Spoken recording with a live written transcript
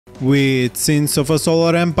With Sins of a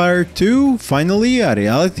Solar Empire 2 finally a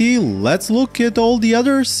reality, let's look at all the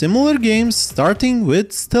other similar games, starting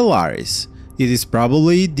with Stellaris. It is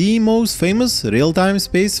probably the most famous real-time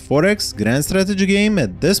space 4X grand strategy game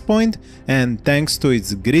at this point, and thanks to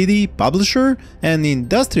its greedy publisher and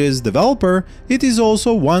industrious developer, it is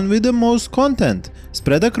also one with the most content,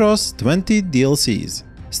 spread across 20 DLCs.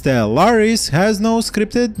 Stellaris has no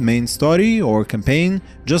scripted main story or campaign,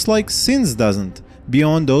 just like Sins doesn't,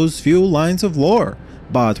 beyond those few lines of lore.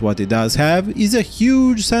 But what it does have is a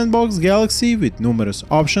huge sandbox galaxy with numerous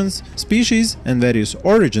options, species and various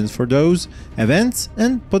origins for those, events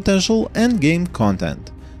and potential endgame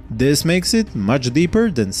content. This makes it much deeper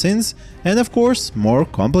than Sins and of course more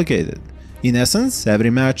complicated. In essence,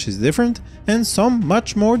 every match is different and some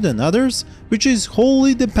much more than others, which is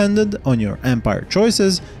wholly dependent on your Empire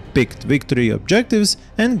choices, picked victory objectives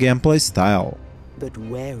and gameplay style. But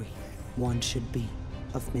wary one should be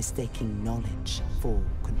of mistaking knowledge for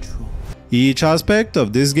control. Each aspect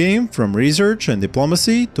of this game, from research and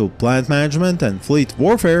diplomacy to plant management and fleet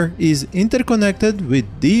warfare, is interconnected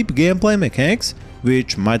with deep gameplay mechanics,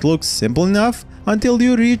 which might look simple enough until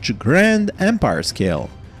you reach Grand Empire scale.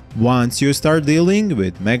 Once you start dealing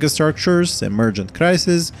with megastructures, emergent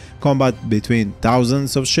crises, combat between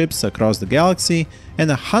thousands of ships across the galaxy, and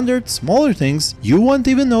 100 smaller things, you won't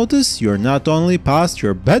even notice you're not only past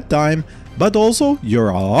your bedtime, but also your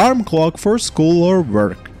alarm clock for school or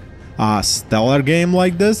work. A stellar game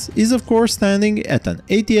like this is of course standing at an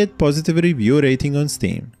 88 positive review rating on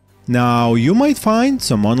Steam. Now, you might find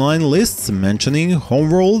some online lists mentioning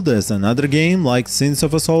Homeworld as another game like Sins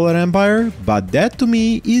of a Solar Empire, but that to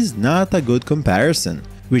me is not a good comparison,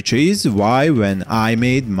 which is why when I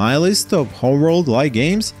made my list of Homeworld-like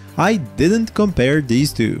games, I didn't compare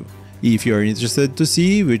these two. If you're interested to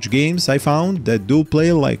see which games I found that do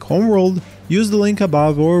play like Homeworld, use the link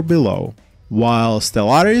above or below. While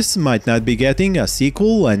Stellaris might not be getting a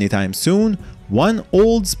sequel anytime soon, one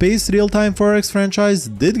old space real-time 4X franchise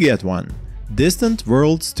did get one, Distant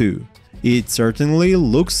Worlds 2. It certainly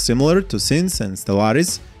looks similar to Sins and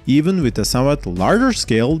Stellaris, even with a somewhat larger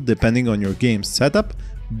scale depending on your game's setup,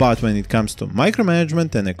 but when it comes to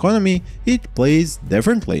micromanagement and economy, it plays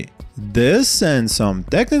differently. This and some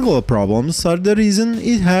technical problems are the reason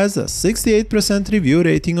it has a 68% review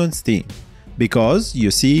rating on Steam. Because,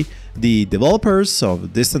 you see, the developers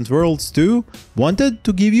of Distant Worlds 2 wanted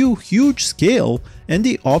to give you huge scale and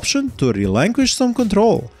the option to relinquish some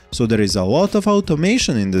control, so there is a lot of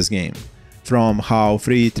automation in this game. From how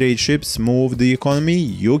free trade ships move the economy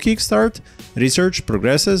you kickstart, research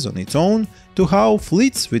progresses on its own, to how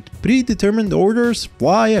fleets with predetermined orders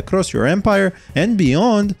fly across your empire and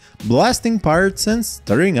beyond, blasting pirates and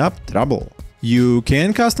stirring up trouble. You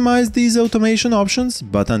can customize these automation options,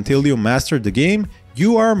 but until you master the game,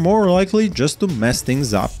 you are more likely just to mess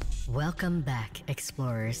things up. Welcome back,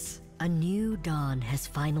 explorers. A new dawn has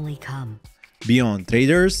finally come. Beyond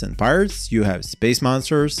traders and pirates, you have space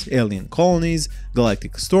monsters, alien colonies,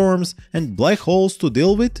 galactic storms, and black holes to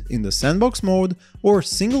deal with in the sandbox mode or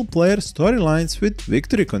single-player storylines with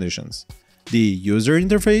victory conditions. The user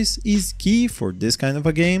interface is key for this kind of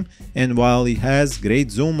a game, and while it has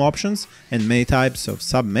great zoom options and many types of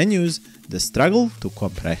sub-menus, the struggle to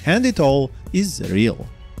comprehend it all is real.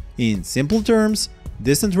 In simple terms,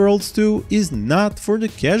 Distant Worlds 2 is not for the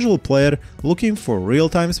casual player looking for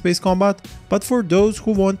real-time space combat, but for those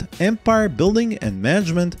who want empire building and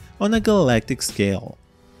management on a galactic scale.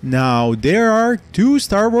 Now, there are 2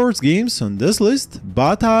 Star Wars games on this list,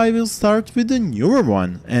 but I will start with the newer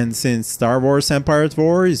one, and since Star Wars Empire at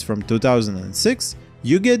War is from 2006,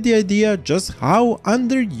 you get the idea just how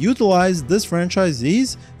underutilized this franchise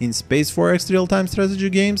is in Space 4X real-time strategy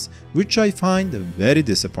games, which I find very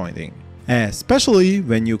disappointing. Especially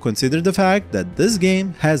when you consider the fact that this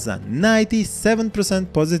game has a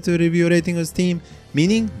 97% positive review rating on Steam,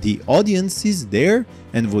 meaning the audience is there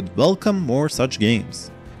and would welcome more such games.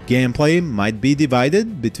 Gameplay might be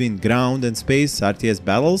divided between ground and space RTS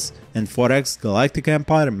battles and 4X Galactic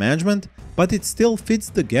Empire management, but it still fits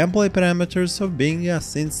the gameplay parameters of being a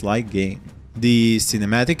Sins-like game. The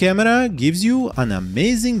cinematic camera gives you an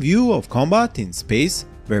amazing view of combat in space,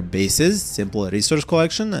 where bases, simple resource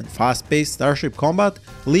collection and fast-paced starship combat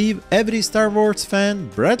leave every Star Wars fan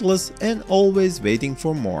breathless and always waiting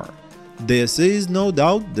for more. This is no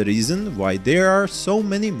doubt the reason why there are so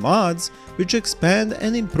many mods which expand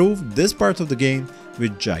and improve this part of the game,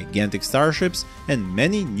 with gigantic starships and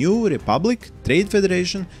many new Republic, Trade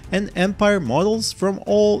Federation and Empire models from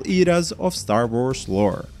all eras of Star Wars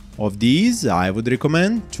lore. Of these, I would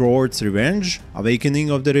recommend Thwart's Revenge,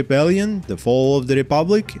 Awakening of the Rebellion, The Fall of the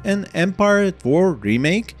Republic and Empire at War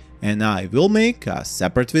Remake, and I will make a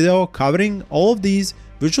separate video covering all of these,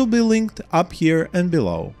 which will be linked up here and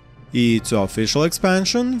below. Its official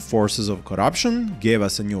expansion, Forces of Corruption, gave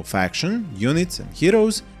us a new faction, units and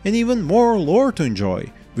heroes, and even more lore to enjoy,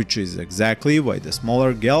 which is exactly why the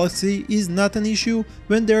smaller galaxy is not an issue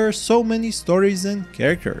when there are so many stories and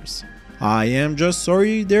characters. I am just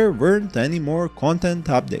sorry there weren't any more content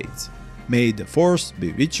updates. May the Force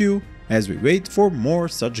be with you as we wait for more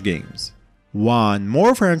such games. One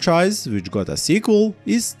more franchise which got a sequel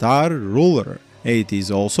is Star Ruler. It is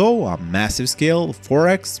also a massive scale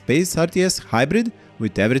 4X space RTS hybrid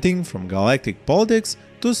with everything from galactic politics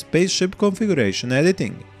to spaceship configuration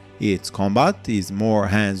editing. Its combat is more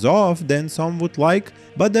hands-off than some would like,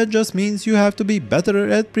 but that just means you have to be better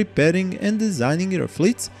at preparing and designing your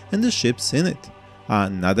fleets and the ships in it.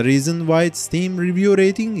 Another reason why its Steam review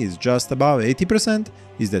rating is just above 80%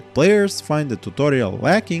 is that players find the tutorial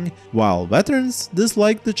lacking, while veterans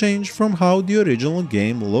dislike the change from how the original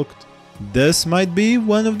game looked. This might be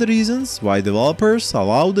one of the reasons why developers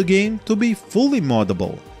allow the game to be fully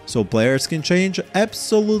moddable, so players can change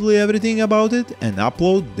absolutely everything about it and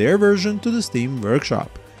upload their version to the Steam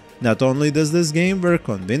workshop. Not only does this game work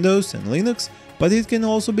on Windows and Linux, but it can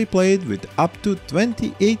also be played with up to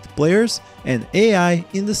 28 players and AI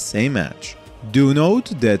in the same match. Do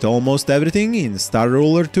note that almost everything in Star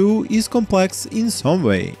Ruler 2 is complex in some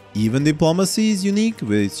way. Even diplomacy is unique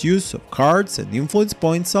with its use of cards and influence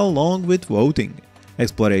points along with voting.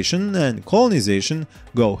 Exploration and colonization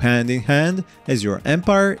go hand in hand as your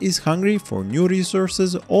empire is hungry for new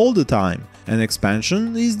resources all the time, and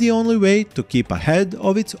expansion is the only way to keep ahead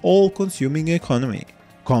of its all-consuming economy.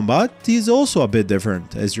 Combat is also a bit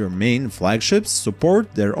different, as your main flagships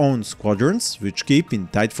support their own squadrons, which keep in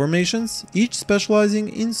tight formations, each specializing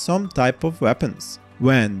in some type of weapons.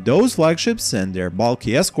 When those flagships and their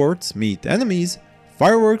bulky escorts meet enemies,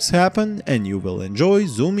 fireworks happen and you will enjoy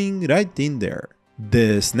zooming right in there.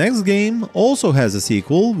 This next game also has a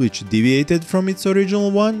sequel which deviated from its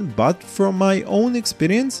original one, but from my own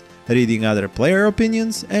experience, reading other player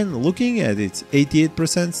opinions and looking at its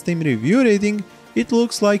 88% Steam review rating, it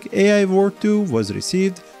looks like AI War 2 was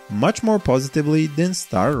received much more positively than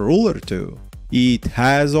Star Ruler 2. It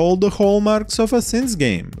has all the hallmarks of a Sins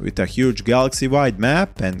game, with a huge galaxy-wide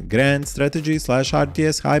map and grand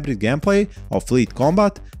strategy/RTS hybrid gameplay of fleet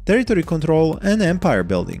combat, territory control and empire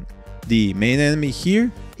building. The main enemy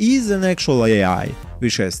here is an actual AI,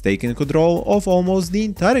 which has taken control of almost the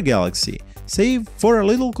entire galaxy, save for a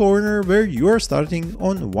little corner where you are starting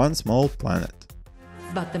on one small planet.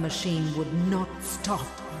 But the machine would not stop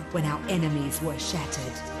when our enemies were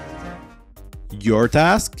shattered. Your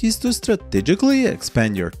task is to strategically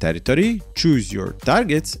expand your territory, choose your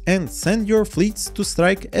targets, and send your fleets to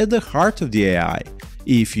strike at the heart of the AI.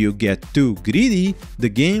 If you get too greedy, the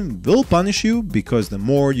game will punish you because the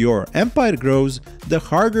more your empire grows, the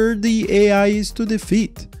harder the AI is to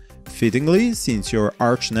defeat. Fittingly, since your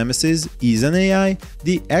arch nemesis is an AI,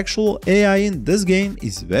 the actual AI in this game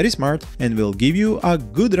is very smart and will give you a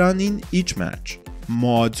good run in each match.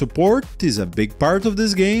 Mod support is a big part of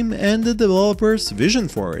this game and the developer's vision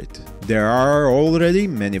for it. There are already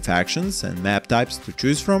many factions and map types to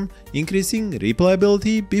choose from, increasing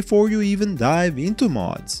replayability before you even dive into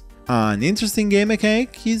mods. An interesting game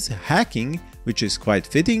mechanic is hacking, which is quite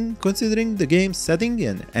fitting considering the game's setting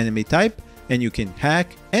and enemy type, and you can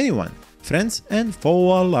hack anyone, friends and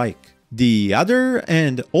foe alike. The other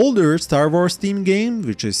and older Star Wars themed game,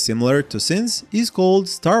 which is similar to Sins, is called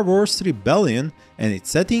Star Wars Rebellion, and its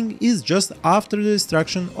setting is just after the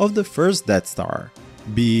destruction of the first Death Star.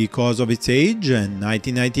 Because of its age and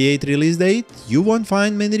 1998 release date, you won't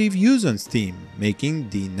find many reviews on Steam, making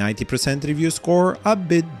the 90% review score a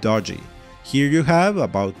bit dodgy. Here you have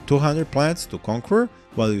about 200 planets to conquer,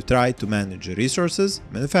 while you try to manage resources,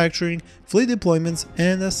 manufacturing, fleet deployments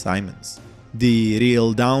and assignments. The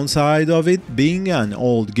real downside of it being an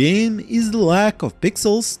old game is the lack of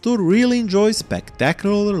pixels to really enjoy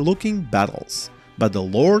spectacular looking battles. But the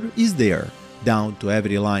lore is there, down to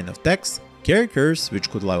every line of text, characters which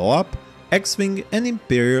could level up, X-Wing and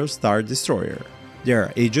Imperial Star Destroyer. There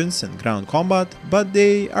are agents and ground combat, but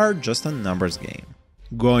they are just a numbers game.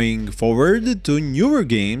 Going forward to newer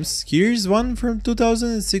games, here's one from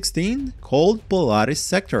 2016 called Polaris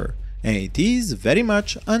Sector, and it is very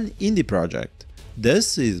much an indie project.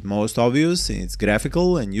 This is most obvious in its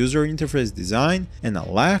graphical and user interface design and a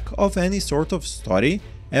lack of any sort of story,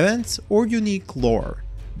 events or unique lore.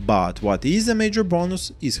 But what is a major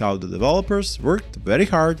bonus is how the developers worked very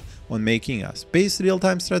hard on making a space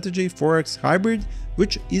real-time strategy 4X hybrid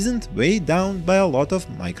which isn't weighed down by a lot of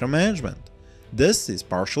micromanagement. This is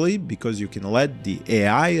partially because you can let the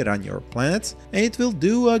AI run your planets and it will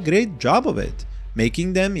do a great job of it,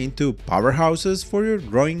 making them into powerhouses for your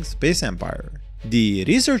growing space empire. The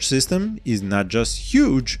research system is not just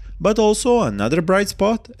huge, but also another bright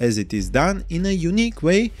spot, as it is done in a unique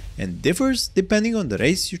way and differs depending on the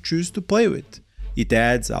race you choose to play with. It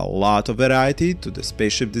adds a lot of variety to the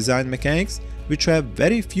spaceship design mechanics, which have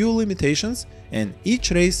very few limitations, and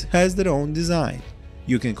each race has their own design.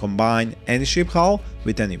 You can combine any ship hull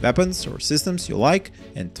with any weapons or systems you like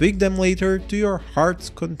and tweak them later to your heart's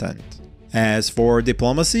content. As for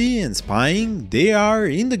diplomacy and spying, they are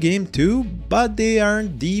in the game too, but they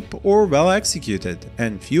aren't deep or well executed,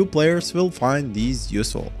 and few players will find these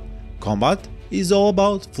useful. Combat is all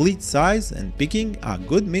about fleet size and picking a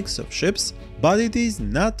good mix of ships, but it is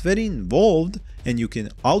not very involved and you can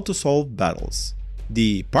auto-solve battles.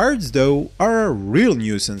 The pirates though are a real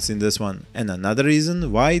nuisance in this one, and another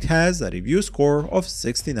reason why it has a review score of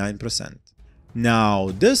 69%.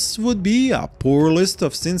 Now, this would be a poor list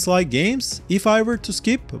of Sims-like games if I were to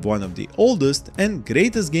skip one of the oldest and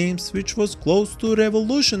greatest games which was close to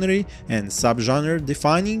revolutionary and subgenre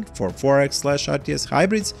defining for 4X/RTS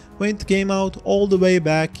hybrids when it came out all the way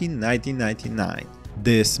back in 1999.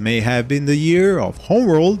 This may have been the year of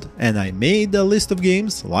Homeworld, and I made a list of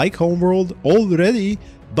games like Homeworld already,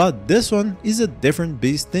 but this one is a different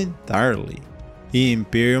beast entirely.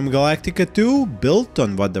 Imperium Galactica II, built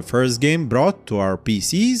on what the first game brought to our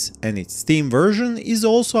PCs, and its Steam version is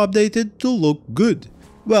also updated to look good.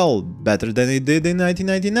 Well, better than it did in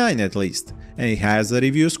 1999 at least, and it has a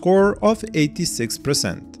review score of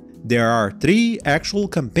 86%. There are 3 actual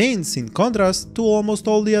campaigns in contrast to almost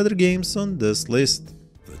all the other games on this list.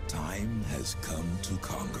 The time has come to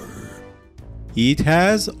conquer. It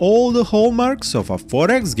has all the hallmarks of a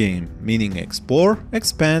 4X game, meaning explore,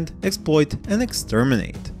 expand, exploit and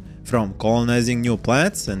exterminate. From colonizing new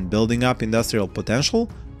planets and building up industrial potential,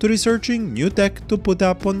 to researching new tech to put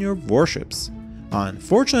up on your warships.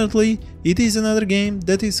 Unfortunately, it is another game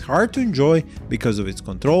that is hard to enjoy because of its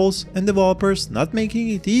controls and developers not making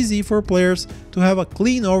it easy for players to have a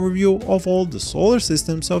clean overview of all the solar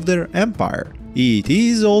systems of their empire. It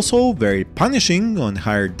is also very punishing on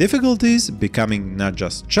higher difficulties, becoming not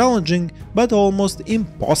just challenging, but almost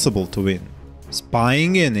impossible to win.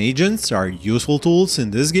 Spying and agents are useful tools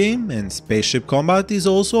in this game, and spaceship combat is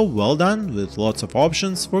also well done with lots of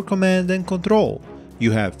options for command and control.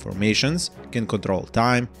 You have formations, can control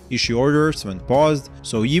time, issue orders when paused,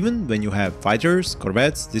 so even when you have fighters,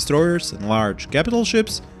 corvettes, destroyers and large capital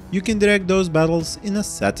ships, you can direct those battles in a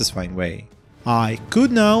satisfying way. I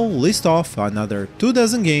could now list off another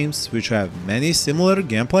 24 games which have many similar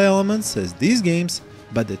gameplay elements as these games,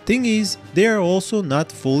 but the thing is, they are also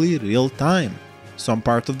not fully real-time. Some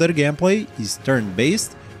part of their gameplay is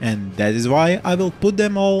turn-based, and that is why I will put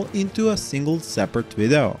them all into a single separate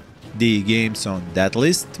video. The games on that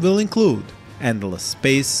list will include Endless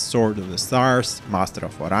Space, Sword of the Stars, Master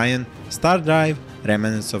of Orion, Star Drive,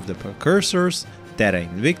 Remnants of the Precursors, Terra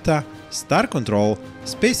Invicta, Star Control,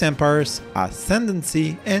 Space Empires,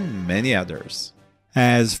 Ascendancy, and many others.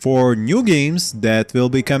 As for new games that will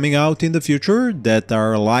be coming out in the future that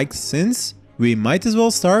are like Sins, we might as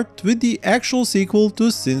well start with the actual sequel to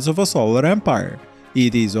Sins of a Solar Empire.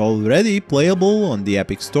 It is already playable on the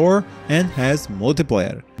Epic Store and has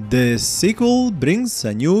multiplayer. This sequel brings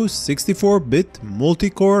a new 64-bit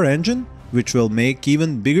multi-core engine, which will make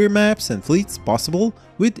even bigger maps and fleets possible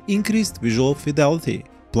with increased visual fidelity.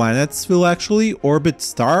 Planets will actually orbit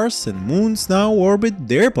stars and moons now orbit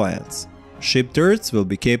their planets. Ship turrets will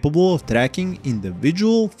be capable of tracking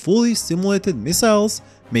individual, fully simulated missiles,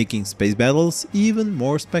 making space battles even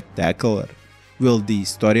more spectacular. Will the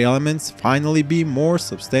story elements finally be more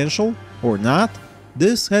substantial or not?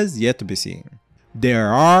 This has yet to be seen.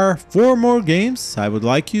 There are 4 more games I would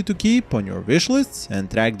like you to keep on your wishlists and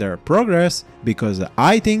track their progress, because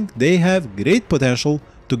I think they have great potential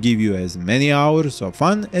to give you as many hours of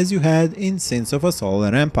fun as you had in Sins of a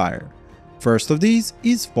Solar Empire. First of these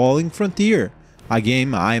is Falling Frontier, a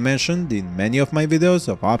game I mentioned in many of my videos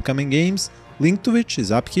of upcoming games, link to which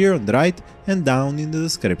is up here on the right and down in the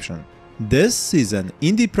description. This is an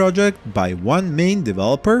indie project by one main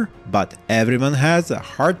developer, but everyone has a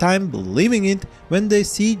hard time believing it when they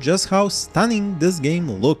see just how stunning this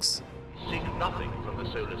game looks. Seek nothing from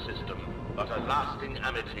the solar system but a lasting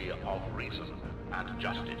amity of reason and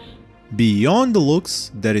justice. Beyond the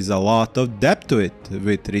looks, there is a lot of depth to it,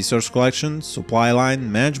 with resource collection, supply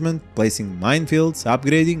line management, placing minefields,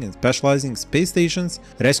 upgrading and specializing space stations,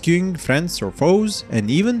 rescuing friends or foes,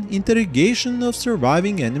 and even interrogation of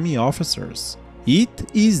surviving enemy officers. It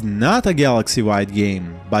is not a galaxy-wide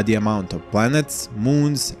game, but the amount of planets,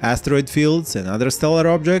 moons, asteroid fields and other stellar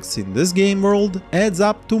objects in this game world adds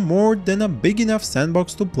up to more than a big enough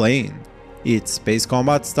sandbox to play in. Its space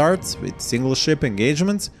combat starts with single ship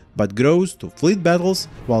engagements but grows to fleet battles,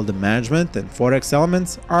 while the management and 4X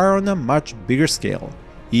elements are on a much bigger scale.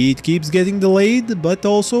 It keeps getting delayed but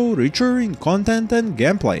also richer in content and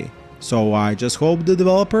gameplay. So I just hope the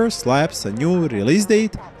developer slaps a new release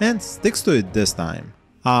date and sticks to it this time.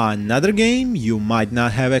 Another game you might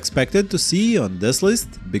not have expected to see on this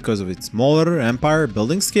list because of its smaller empire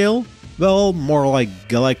building scale, well, more like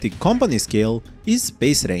galactic company scale, is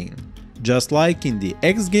Space Rain. Just like in the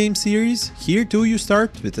X game series, here too you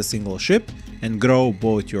start with a single ship and grow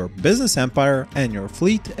both your business empire and your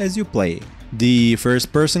fleet as you play. The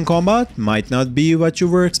first person combat might not be what you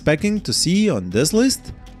were expecting to see on this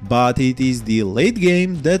list, but it is the late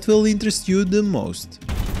game that will interest you the most.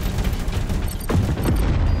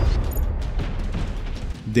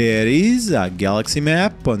 There is a galaxy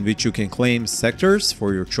map on which you can claim sectors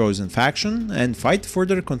for your chosen faction and fight for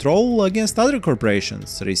their control against other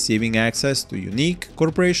corporations, receiving access to unique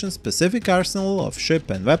corporation-specific arsenal of ship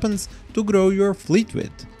and weapons to grow your fleet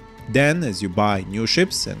with. Then, as you buy new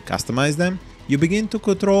ships and customize them, you begin to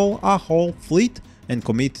control a whole fleet and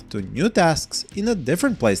commit to new tasks in a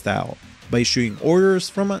different playstyle by issuing orders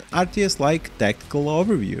from an RTS-like tactical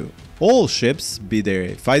overview. All ships, be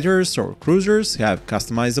they fighters or cruisers, have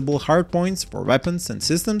customizable hardpoints for weapons and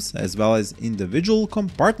systems as well as individual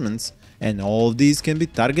compartments, and all of these can be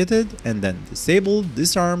targeted and then disabled,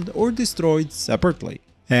 disarmed or destroyed separately.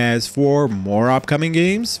 As for more upcoming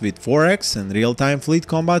games with 4X and real-time fleet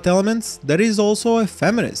combat elements, there is also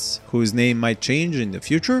Ephemeris, whose name might change in the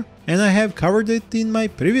future, and I have covered it in my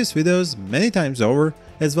previous videos many times over,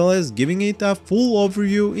 as well as giving it a full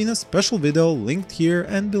overview in a special video linked here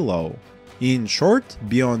and below. In short,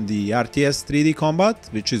 beyond the RTS 3D combat,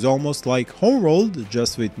 which is almost like Homeworld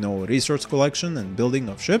just with no resource collection and building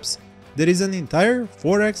of ships, there is an entire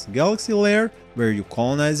 4X galaxy layer where you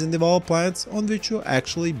colonize and develop planets on which you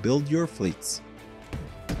actually build your fleets.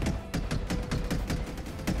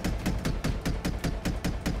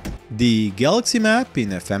 The galaxy map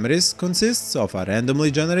in Ephemeris consists of a randomly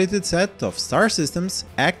generated set of star systems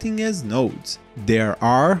acting as nodes. There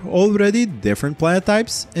are already different planet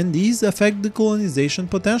types, and these affect the colonization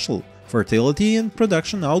potential, fertility and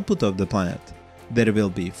production output of the planet. There will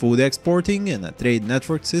be food exporting and a trade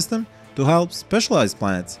network system to help specialized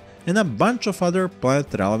planets, and a bunch of other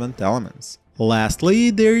planet-relevant elements.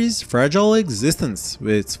 Lastly, there is Fragile Existence,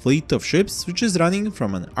 with its fleet of ships which is running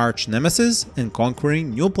from an arch-nemesis and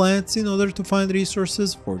conquering new planets in order to find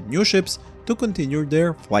resources for new ships to continue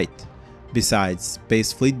their flight. Besides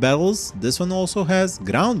space fleet battles, this one also has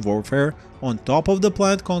ground warfare on top of the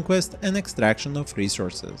planet conquest and extraction of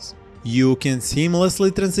resources. You can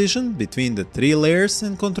seamlessly transition between the three layers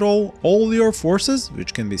and control all your forces,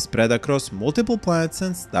 which can be spread across multiple planets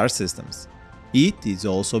and star systems. It is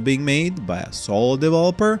also being made by a solo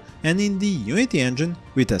developer and in the Unity engine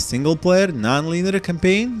with a single-player non-linear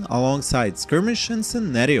campaign alongside skirmish and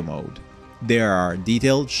scenario mode. There are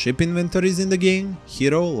detailed ship inventories in the game,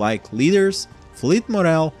 hero-like leaders, fleet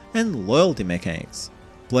morale and loyalty mechanics.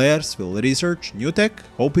 Players will research new tech,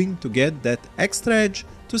 hoping to get that extra edge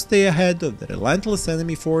to stay ahead of the relentless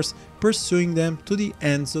enemy force pursuing them to the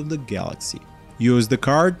ends of the galaxy. Use the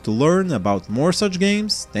card to learn about more such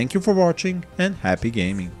games. Thank you for watching and happy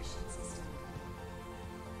gaming!